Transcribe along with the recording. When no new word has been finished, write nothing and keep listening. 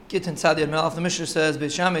Gittin Daf. The Mishnah says,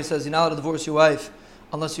 Beis Shammai says, you're not allowed to divorce your wife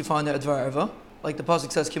unless you find her at Dvar Erva. Like the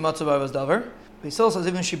pasuk says, Kimatzu Barvas Davar. Beis Hillel says,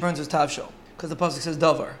 even if she burns his tavshel, because the pasuk says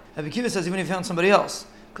Davar. Rabbi Akiva says, even if you found somebody else,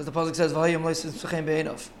 because the pasuk says, V'hayim leisim tzvechem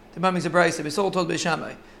be'enov. The Imam makes a brayse. Beis Hillel told Beis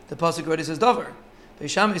Shammai, the pasuk already says Davar. Beis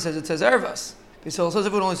Shammai says it says Ervas. Beis Hillel says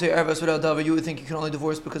if it would only say Ervas without Davar, you would think you can only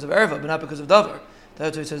divorce because of Erva, but not because of Davar.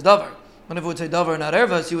 That's why it says Davar. And if it would say Davar, not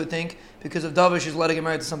Ervas, you would think because of Davar she's allowed to get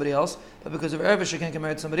married to somebody else, but because of Ervas she can't get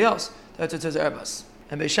married to somebody else. That's why it says Ervas.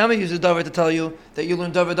 And Beis Shammai uses Davar to tell you that you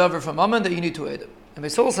learn Davar from Aman, that you need to aid him. And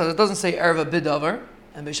Beis Hillel says it doesn't say Erva bid-Davar,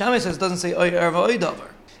 and Beis Shammai says it doesn't say Oy Erva Oy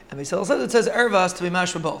Davar. And Beis Hillel says it says Ervas to be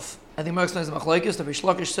mashed for both. I think Mark explains the Machlaikis. The Reish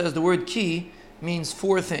Lakish says the word ki means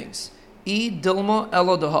four things. E dilma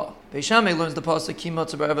elo daha. Beis Shammai learns the pasuk ki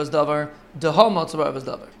matzah b'ervas davar, daha matzah b'ervas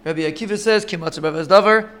davar. Rabbi Akiva says ki matzah b'ervas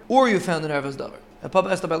davar, or you found an ervas davar. And Papa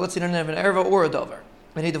asked about, let's say he didn't have an erva or a davar,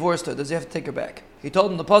 and he divorced her. Does he have to take her back? He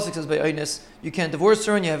told him the pasuk says by Einis, you can't divorce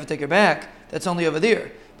her and you have to take her back. That's only over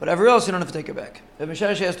there. But everywhere else you don't have to take her back. Rabbi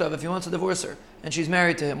Mishash asked Rav if he wants to divorce her and she's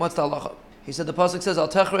married to him, what's the halacha? He said the pasuk says al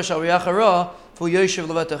techresh al riyachara fu yoshev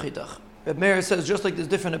levet achitach. Reb Meir says just like there's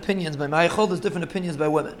different opinions by Meichel, there's different opinions by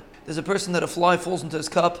women. There's a person that a fly falls into his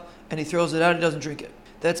cup and he throws it out, he doesn't drink it.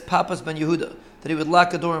 That's Papas ben Yehuda, that he would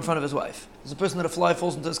lock the door in front of his wife. There's a person that a fly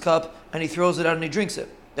falls into his cup and he throws it out and he drinks it.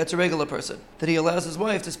 That's a regular person, that he allows his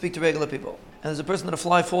wife to speak to regular people. And there's a person that a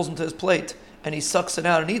fly falls into his plate and he sucks it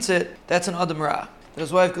out and eats it, that's an Adam Ra. That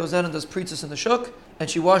his wife goes out and does preetzis in the shuk and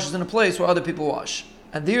she washes in a place where other people wash.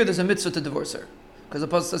 And there's a mitzvah to divorce her. Because the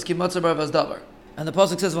pasuk says ki matzah b'ervas davar. And the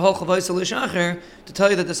pasuk says v'hol chavaisa l'shacher to tell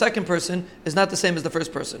you that the second person is not the same as the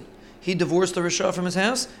first person. He divorced the Risha from his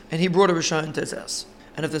house, and he brought a Risha into his house.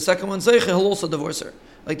 And if the second one's zeicha, he'll also divorce her.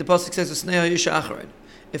 Like the pasuk says, "Snei yishachared."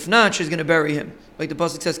 If not, she's going to bury him. Like the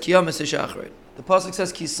pasuk says, "Kiyamis yishachared." The pasuk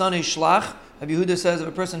says, "Kisani shlach." Rabbi Yehuda says if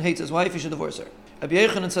a person hates his wife, he should divorce her. Rabbi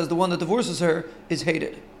Yechanan says the one that divorces her is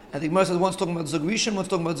hated. I think Gemara says one's talking about zug rishon, one's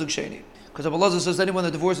talking about zug sheni. Because Abba Lazar says anyone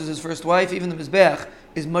that divorces his first wife, even the mizbeach,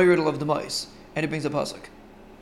 is ma'ir of the mice. And he brings a pasuk.